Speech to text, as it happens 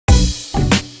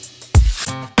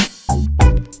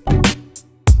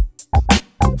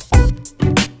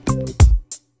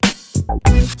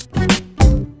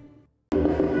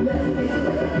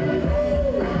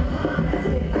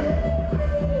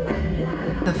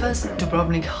first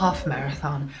Dubrovnik half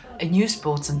marathon, a new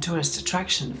sports and tourist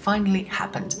attraction, finally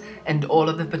happened, and all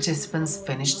of the participants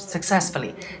finished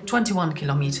successfully. 21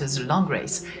 kilometers long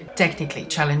race, technically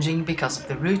challenging because of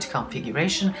the route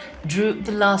configuration, drew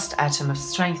the last atom of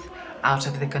strength out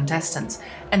of the contestants,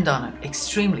 and on an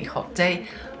extremely hot day,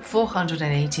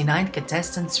 489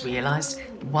 contestants realized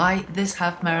why this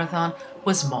half marathon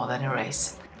was more than a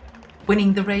race.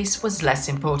 Winning the race was less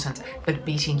important, but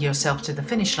beating yourself to the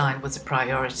finish line was a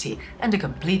priority and a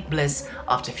complete bliss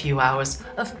after a few hours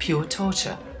of pure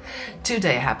torture.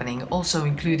 Two-day happening also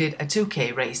included a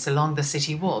 2K race along the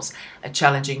city walls, a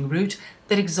challenging route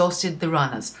that exhausted the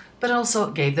runners, but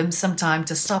also gave them some time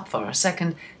to stop for a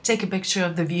second, take a picture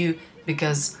of the view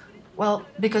because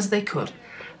they could.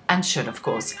 And should, of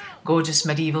course. Gorgeous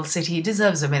medieval city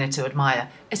deserves a minute to admire,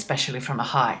 especially from a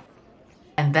high.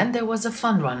 And then there was a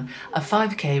fun run, a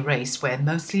 5K race where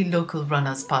mostly local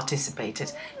runners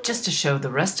participated, just to show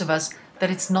the rest of us that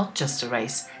it's not just a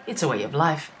race, it's a way of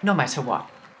life, no matter what.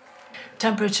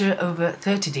 Temperature over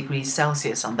 30 degrees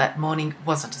Celsius on that morning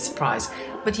wasn't a surprise,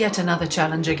 but yet another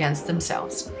challenge against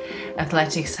themselves.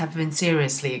 Athletics have been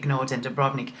seriously ignored in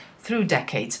Dubrovnik through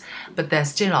decades, but there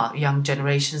still are young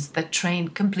generations that train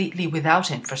completely without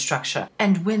infrastructure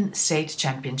and win state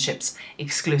championships,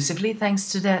 exclusively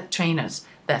thanks to their trainers,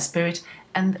 their spirit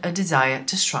and a desire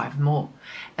to strive more.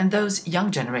 And those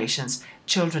young generations,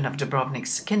 children of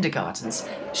Dubrovnik's kindergartens,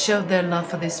 showed their love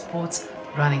for these sports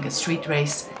running a street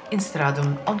race in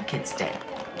Stradum on Kids' Day.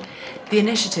 The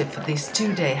initiative for this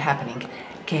two-day happening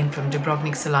came from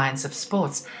Dubrovnik's Alliance of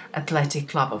Sports, Athletic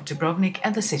Club of Dubrovnik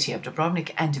and the City of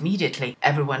Dubrovnik, and immediately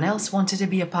everyone else wanted to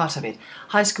be a part of it.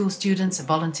 High school students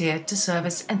volunteered to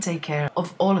service and take care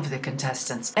of all of the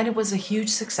contestants, and it was a huge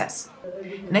success.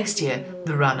 Next year,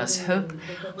 the runners hope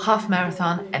half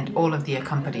marathon and all of the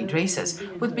accompanied races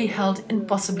would be held in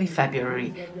possibly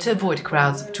February to avoid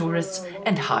crowds of tourists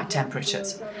and high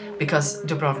temperatures. Because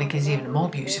Dubrovnik is even more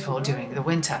beautiful during the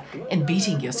winter, and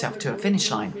beating yourself to a finish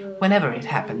line, whenever it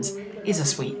happens, is a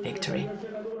sweet victory.